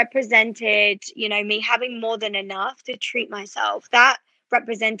 that represented, me having more than enough to treat myself. That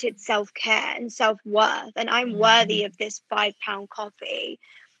represented self-care and self-worth, and I'm worthy of this £5 coffee.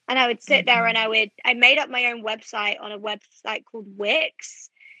 And I would sit there and I made up my own website on a website called Wix,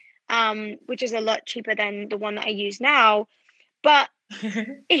 which is a lot cheaper than the one that I use now. But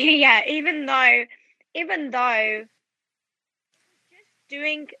yeah, even though just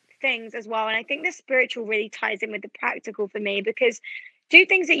doing things as well. And I think the spiritual really ties in with the practical for me, because do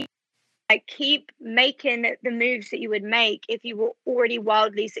things that you like, keep making the moves that you would make if you were already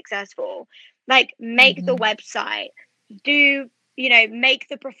wildly successful. Like, make the website, make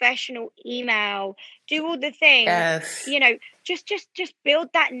the professional email, do all the things, just build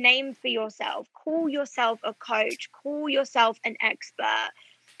that name for yourself, call yourself a coach, call yourself an expert,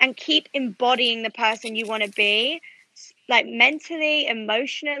 and keep embodying the person you want to be, like mentally,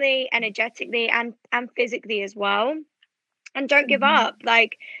 emotionally, energetically, and physically as well. And don't give up.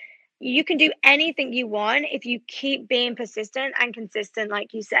 Like, you can do anything you want if you keep being persistent and consistent,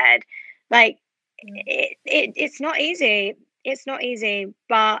 like you said. Like, it's not easy. It's not easy,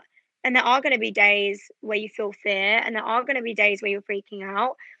 and there are going to be days where you feel fear, and there are going to be days where you're freaking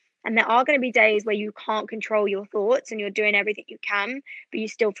out, and there are going to be days where you can't control your thoughts and you're doing everything you can, but you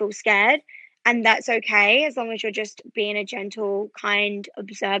still feel scared. And that's okay, as long as you're just being a gentle, kind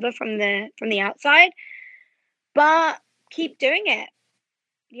observer from the outside. But keep doing it.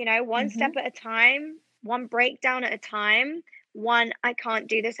 One step at a time, one breakdown at a time, one I can't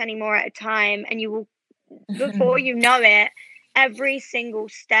do this anymore at a time. And you will, before you know it, every single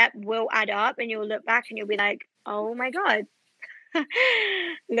step will add up, and you'll look back and you'll be like, oh my God,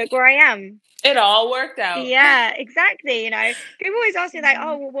 look where I am. It all worked out. Yeah, exactly. People always ask me like,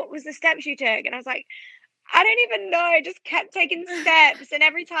 oh, well, what was the steps you took? And I was like, I don't even know. I just kept taking steps. And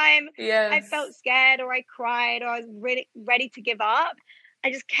every time I Yes. felt scared or I cried or I was really ready to give up,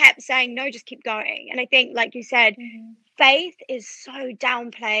 I just kept saying, no, just keep going. And I think, like you said, faith is so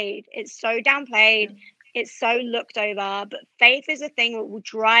downplayed. It's so downplayed. Yeah. It's so looked over. But faith is a thing that will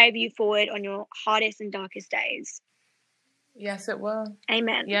drive you forward on your hardest and darkest days. Yes, it will.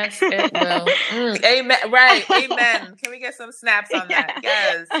 Amen. Yes, it will. Amen. Right. Amen. Can we get some snaps on that?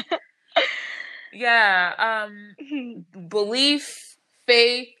 Yes. Yeah. Belief,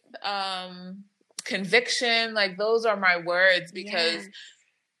 faith, conviction, like those are my words, because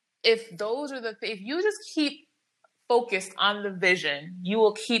if you just keep focused on the vision, you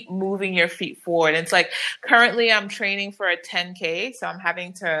will keep moving your feet forward. It's like currently I'm training for a 10K, so I'm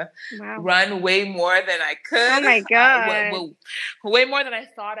having to run way more than I could. Oh my God. Way more than I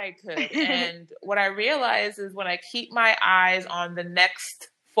thought I could. And what I realize is when I keep my eyes on the next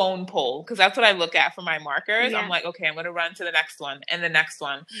phone pole, because that's what I look at for my markers. I'm like, okay, I'm going to run to the next one and the next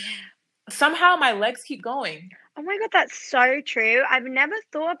one. Somehow my legs keep going. Oh my God, that's so true. I've never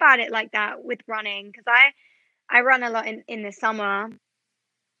thought about it like that with running, because I run a lot in the summer.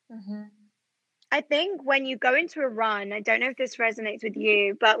 I think when you go into a run, I don't know if this resonates with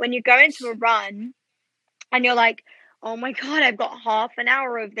you, but when you go into a run and you're like, oh my God, I've got half an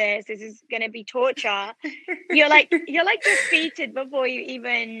hour of this. This is going to be torture. You're like defeated before you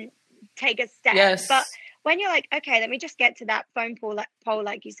even take a step. Yes. But when you're like, okay, let me just get to that phone pole,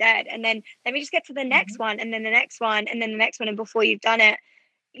 like you said, and then let me just get to the next one, and then the next one, and then the next one, and before you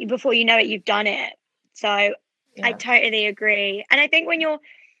know it, you've done it. So I totally agree. And I think when your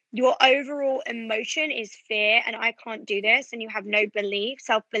overall emotion is fear and I can't do this, and you have no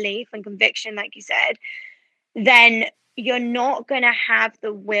self-belief and conviction, like you said, then you're not going to have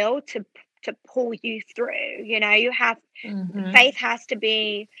the will to pull you through. You have faith has to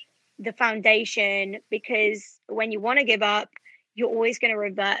be the foundation, because when you want to give up, you're always going to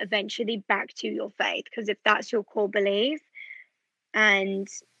revert eventually back to your faith, because if that's your core belief. And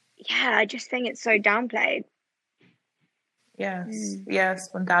I just think it's so downplayed. Yes,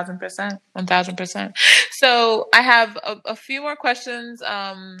 1000%. 1000%. So I have a few more questions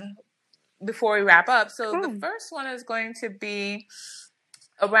before we wrap up. So the first one is going to be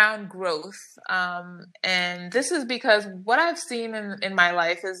around growth. And this is because what I've seen in my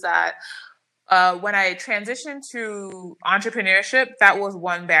life is that when I transitioned to entrepreneurship, that was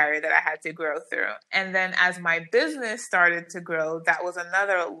one barrier that I had to grow through. And then as my business started to grow, that was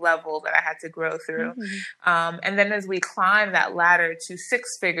another level that I had to grow through. And then as we climb that ladder to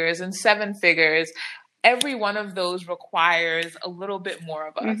 6 figures and 7 figures, every one of those requires a little bit more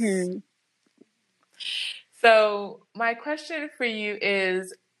of us. So my question for you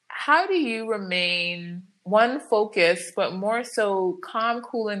is, how do you remain focused, but more so calm,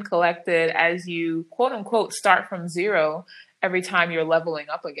 cool, and collected as you, quote unquote, start from zero every time you're leveling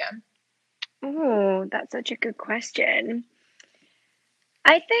up again? Oh, that's such a good question.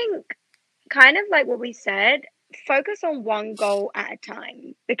 I think, kind of like what we said, focus on one goal at a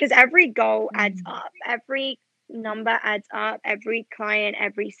time, because every goal adds up. Every number adds up. Every client,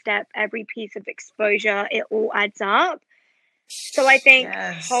 every step, every piece of exposure, it all adds up. So I think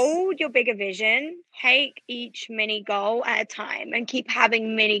hold your bigger vision, take each mini goal at a time, and keep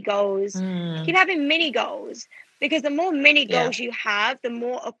having mini goals. Keep having mini goals, because the more mini goals you have, the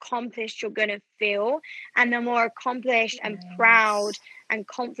more accomplished you're going to feel. And the more accomplished and proud and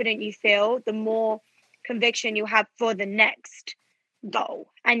confident you feel, the more conviction you have for the next goal.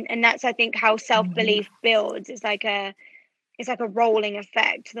 And that's, I think, how self-belief builds. It's like a rolling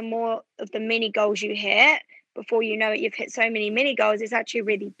effect. The more of the mini goals you hit, before you know it, you've hit so many mini goals. It's actually a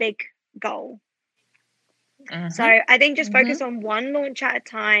really big goal. So I think just focus on one launch at a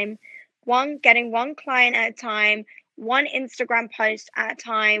time, getting one client at a time, one Instagram post at a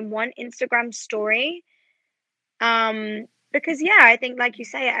time, one Instagram story. Because I think, like you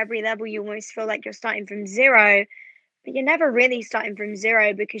say, at every level you almost feel like you're starting from zero, but you're never really starting from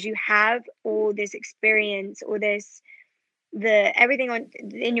zero, because you have all this experience, all this everything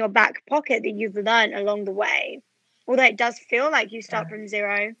in your back pocket that you've learned along the way. Although it does feel like you start from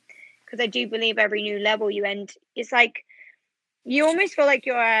zero, because I do believe every new level you end, it's like you almost feel like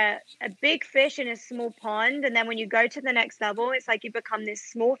you're a big fish in a small pond, and then when you go to the next level, it's like you become this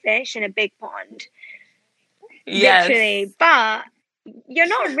small fish in a big pond. Literally. But you're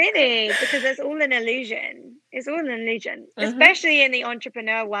not really, because it's all an illusion. It's all an illusion, especially in the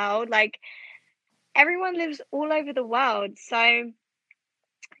entrepreneur world. Like, everyone lives all over the world, so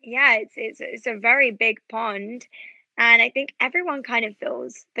it's a very big pond, and I think everyone kind of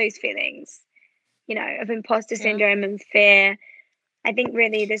feels those feelings, of imposter syndrome and fear. I think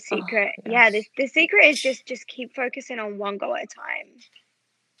really the Oh, secret, yes. the secret is just keep focusing on one goal at a time.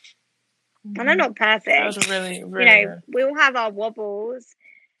 And I'm not That was perfect. really, really good. We all have our wobbles.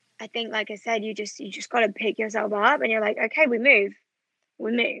 I think, like I said, you just got to pick yourself up, and you're like, okay, we move,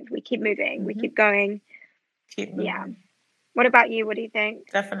 we keep moving, we keep going. Keep Yeah. moving. What about you? What do you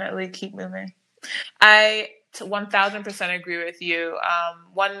think? Definitely keep moving. I 1000% agree with you.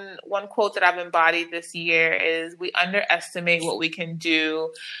 One quote that I've embodied this year is: we underestimate what we can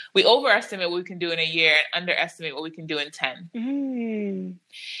do. We overestimate what we can do in a year and underestimate what we can do in 10.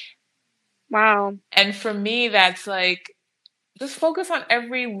 Wow. And for me, that's like, just focus on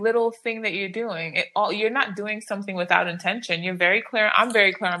every little thing that you're doing. You're not doing something without intention. You're very clear. I'm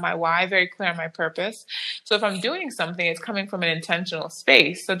very clear on my why, very clear on my purpose. So if I'm doing something, it's coming from an intentional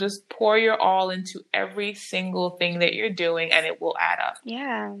space. So just pour your all into every single thing that you're doing, and it will add up.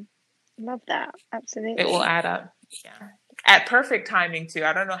 Yeah. Love that. Absolutely. It will add up. Yeah. At perfect timing too.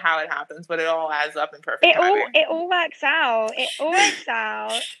 I don't know how it happens, but it all adds up in perfect timing. It all works out. It all works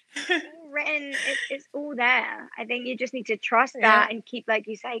out. It's all written. It's all there. I think you just need to trust that and keep, like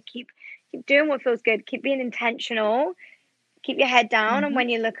you say, keep doing what feels good. Keep being intentional. Keep your head down, and when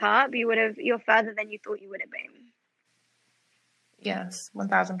you look up, you're further than you thought you would have been. Yes,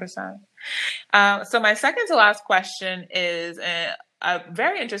 1000%. So my second to last question is a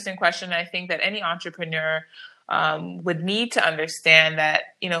very interesting question. I think that any entrepreneur would need to understand that,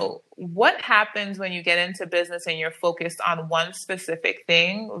 what happens when you get into business and you're focused on one specific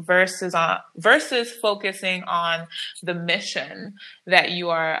thing versus focusing on the mission that you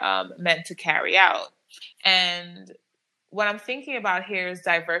are meant to carry out. And what I'm thinking about here is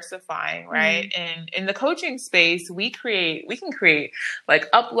diversifying, right? And in the coaching space, we can create like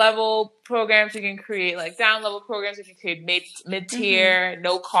up level programs, we can create like down level programs, we can create mid tier,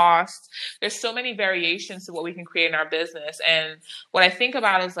 no cost. There's so many variations to what we can create in our business. And what I think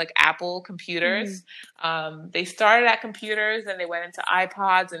about is like Apple computers. They started at computers, and they went into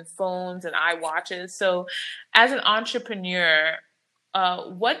iPods and phones and iWatches. So as an entrepreneur,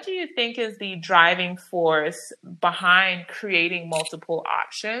 what do you think is the driving force behind creating multiple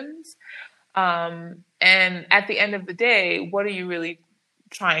options? And at the end of the day, what are you really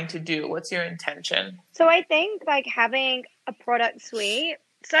trying to do? What's your intention? So I think like having a product suite.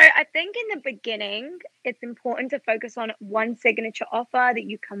 So I think in the beginning, it's important to focus on one signature offer that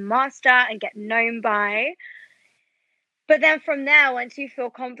you can master and get known by. But then from there, once you feel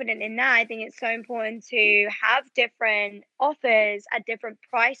confident in that, I think it's so important to have different offers at different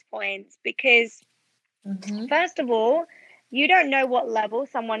price points because, first of all, you don't know what level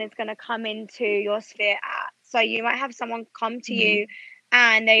someone is going to come into your sphere at. So you might have someone come to you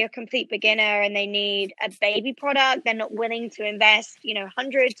and they're a complete beginner and they need a baby product. They're not willing to invest,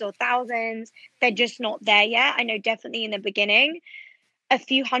 hundreds or thousands. They're just not there yet. I know definitely in the beginning, a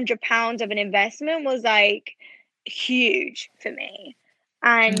few £100s of an investment was like huge for me.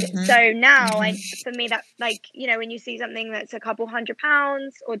 And so now for me that, like, when you see something that's a couple £100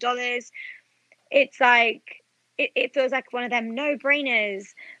 or dollars, it's like it feels like one of them no-brainers.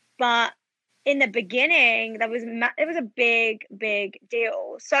 But in the beginning, it was a big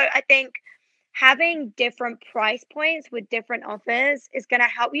deal. So I think having different price points with different offers is going to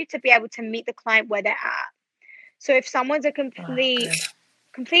help you to be able to meet the client where they're at. So if someone's a complete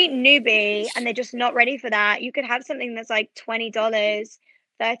newbie and they're just not ready for that, you could have something that's like $20,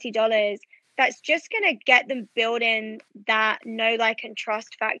 $30. That's just going to get them building that know, like, and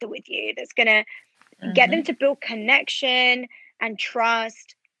trust factor with you. That's going to get them to build connection and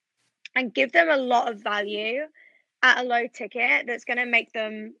trust and give them a lot of value at a low ticket that's going to make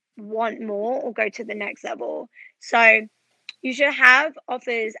them want more or go to the next level. So you should have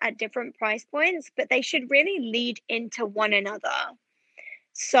offers at different price points, but they should really lead into one another.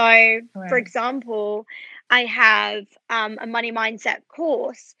 So, for example, I have a money mindset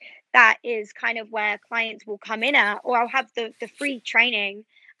course that is kind of where clients will come in at, or I'll have the free training.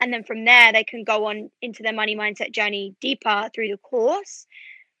 And then from there, they can go on into their money mindset journey deeper through the course,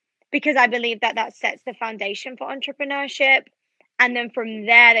 because I believe that sets the foundation for entrepreneurship. And then from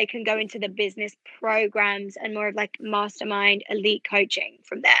there, they can go into the business programs and more of like mastermind elite coaching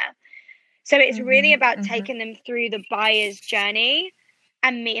from there. So it's really about taking them through the buyer's journey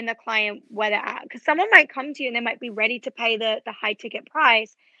and meeting the client where they're at. Because someone might come to you and they might be ready to pay the high ticket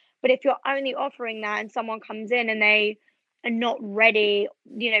price. But if you're only offering that and someone comes in and they are not ready,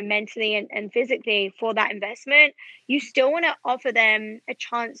 mentally and physically for that investment, you still want to offer them a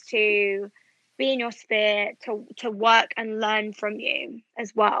chance to be in your sphere, to work and learn from you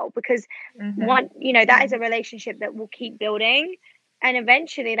as well. Because that is a relationship that will keep building. And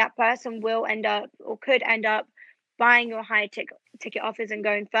eventually that person will end up or could end up buying your high ticket offers and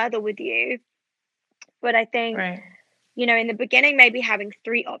going further with you. But I think, Right. in the beginning, maybe having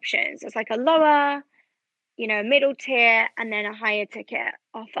 3 options. It's like a lower, middle tier, and then a higher ticket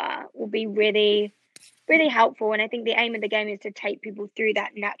offer will be really, really helpful. And I think the aim of the game is to take people through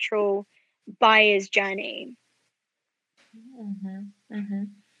that natural buyer's journey. Mm-hmm. Mm-hmm.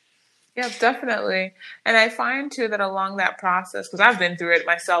 Yeah, definitely. And I find too that along that process, because I've been through it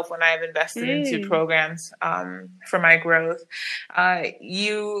myself when I've invested into programs for my growth,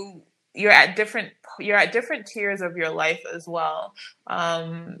 you're at different tiers of your life as well.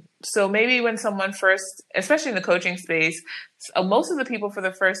 So maybe when someone first, especially in the coaching space, most of the people for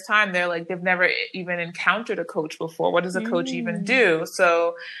the first time, they're like, they've never even encountered a coach before. What does a coach even do?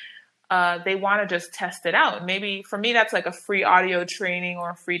 So they want to just test it out. Maybe for me, that's like a free audio training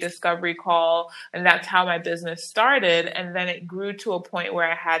or a free discovery call. And that's how my business started. And then it grew to a point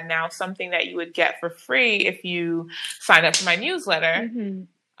where I had now something that you would get for free if you sign up for my newsletter. Mm-hmm.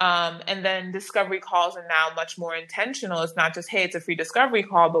 And then discovery calls are now much more intentional. It's not just, hey, it's a free discovery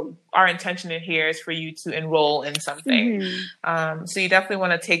call, but our intention in here is for you to enroll in something. So you definitely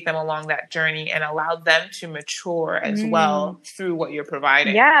want to take them along that journey and allow them to mature as well through what you're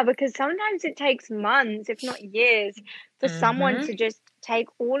providing. Yeah, because sometimes it takes months, if not years, for someone to just take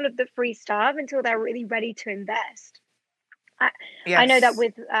all of the free stuff until they're really ready to invest. I know that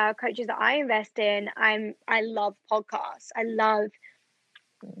with coaches that I invest in, I love podcasts. I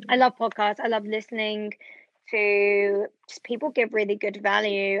love podcasts. I love listening to just people give really good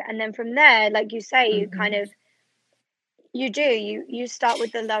value. And then from there, like you say, you kind of, you start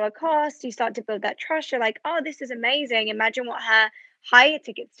with the lower cost, you start to build that trust. You're like, oh, this is amazing. Imagine what her higher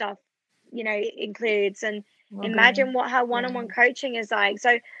ticket stuff, includes, and imagine what her one-on-one coaching is like.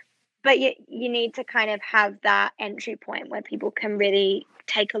 So, but you need to kind of have that entry point where people can really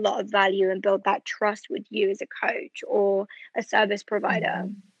take a lot of value and build that trust with you as a coach or a service provider.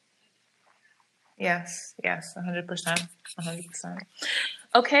 Yes, 100%, 100%.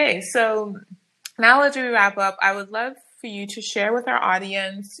 Okay, so now as we wrap up, I would love for you to share with our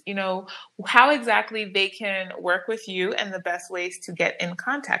audience, how exactly they can work with you and the best ways to get in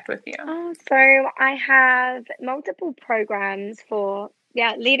contact with you. So I have multiple programs for,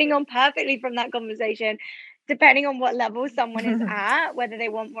 leading on perfectly from that conversation, depending on what level someone is at, whether they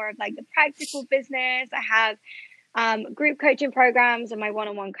want more of like the practical business. I have group coaching programs and my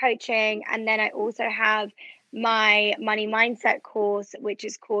one-on-one coaching. And then I also have my money mindset course, which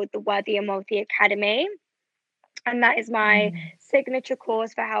is called the Worthy and Wealthy Academy. And that is my signature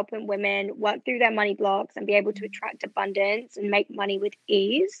course for helping women work through their money blocks and be able to attract abundance and make money with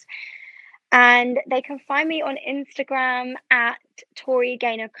ease. And they can find me on Instagram at Tori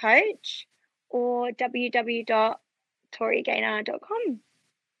Gaynor Coach or www.torigaynor.com.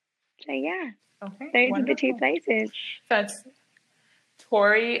 So yeah. Okay, those are the 2 places. That's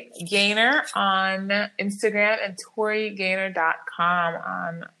Tori Gaynor on Instagram and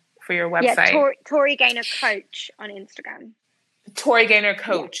torigaynor.com for your website. Yeah, Tori Gaynor Coach on Instagram. Tori Gaynor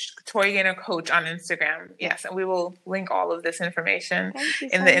Coach. Yeah. Tori Gaynor Coach on Instagram. Yes, and we will link all of this information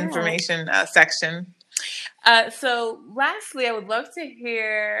in the information section. So lastly, I would love to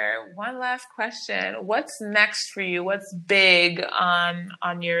hear one last question. What's next for you? What's big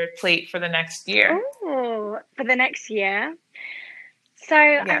on your plate for the next year? Oh, for the next year. So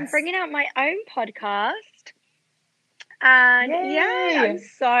I'm bringing out my own podcast. And I'm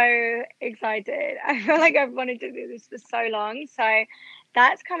so excited. I feel like I've wanted to do this for so long. So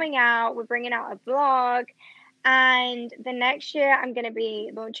that's coming out. We're bringing out a blog. And the next year, I'm going to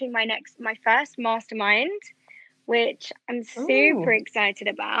be launching my first mastermind, which I'm super excited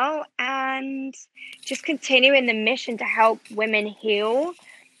about, and just continuing the mission to help women heal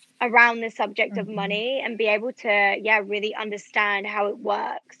around the subject of money and be able to, really understand how it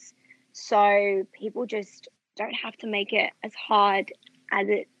works. So people just don't have to make it as hard as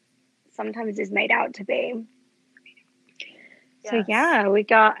it sometimes is made out to be. So we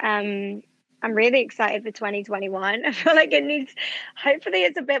got, I'm really excited for 2021. I feel like hopefully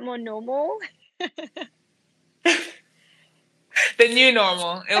it's a bit more normal. The new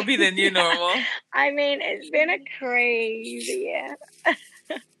normal. It'll be the new normal. I mean, it's been a crazy year.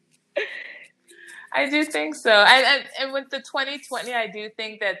 I do think so. And with the 2020, I do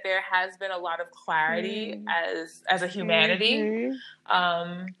think that there has been a lot of clarity as a humanity.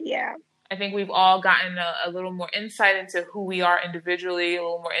 I think we've all gotten a little more insight into who we are individually, a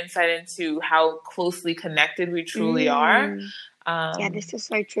little more insight into how closely connected we truly are. This is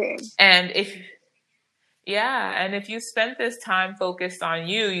so true. And if you spent this time focused on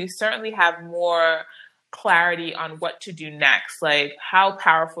you, you certainly have more clarity on what to do next. Like, how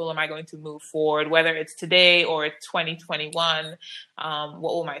powerful am I going to move forward, whether it's today or 2021? What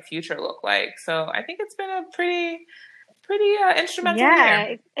will my future look like? So I think it's been a pretty instrumental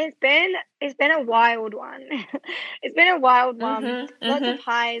year. It's been a wild one. It's been a wild one. Mm-hmm, Lots of mm-hmm.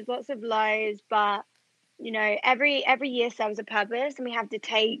 highs, lots of lows, but every year serves a purpose, and we have to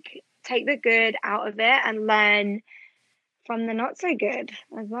take the good out of it and learn from the not so good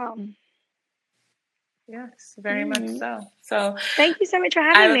as well. Yes, very much so. So thank you so much for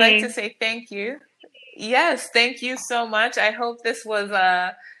I having would like me. to say thank you. Yes, thank you so much. I hope this was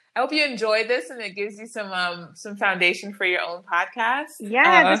I hope you enjoyed this and it gives you some foundation for your own podcast.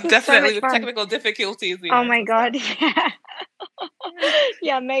 Yeah, this was so Definitely much with fun. technical difficulties. We Oh ran my some God. stuff. Yeah.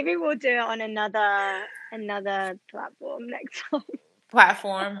 Yeah, maybe we'll do it on another platform next time.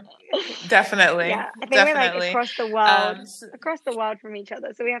 Platform. Definitely. Yeah, I think we're like Definitely. across the world from each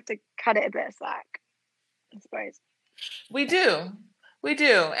other, so we have to cut it a bit slack, I suppose. We do. We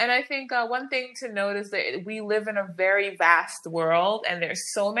do. And I think one thing to note is that we live in a very vast world and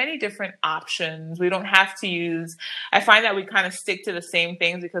there's so many different options. We don't have to use, I find that we kind of stick to the same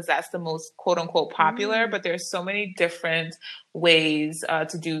things because that's the most quote unquote popular, but there's so many different ways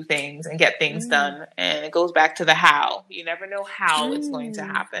to do things and get things done. And it goes back to the how. You never know how it's going to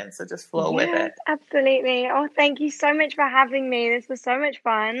happen. So just flow with it. Absolutely. Oh, thank you so much for having me. This was so much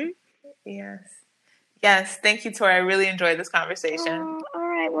fun. Yes. Yes, thank you, Tori. I really enjoyed this conversation. Oh, all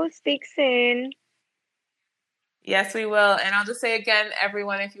right, we'll speak soon. Yes, we will. And I'll just say again,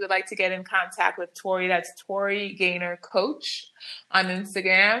 everyone, if you would like to get in contact with Tori, that's Tori Gaynor Coach on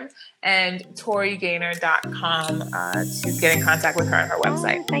Instagram and ToriGaynor.com to get in contact with her on her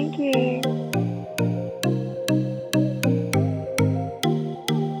website. Oh, thank you.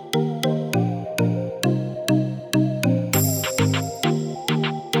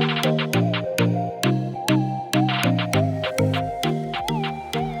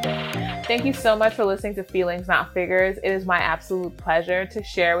 Thank you so much for listening to Feelings Not Figures. It is my absolute pleasure to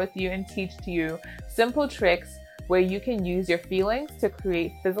share with you and teach to you simple tricks where you can use your feelings to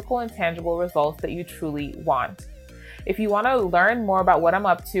create physical and tangible results that you truly want. If you want to learn more about what I'm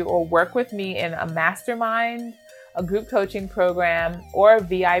up to or work with me in a mastermind, a group coaching program, or a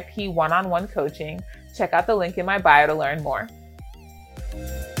VIP one-on-one coaching, check out the link in my bio to learn more.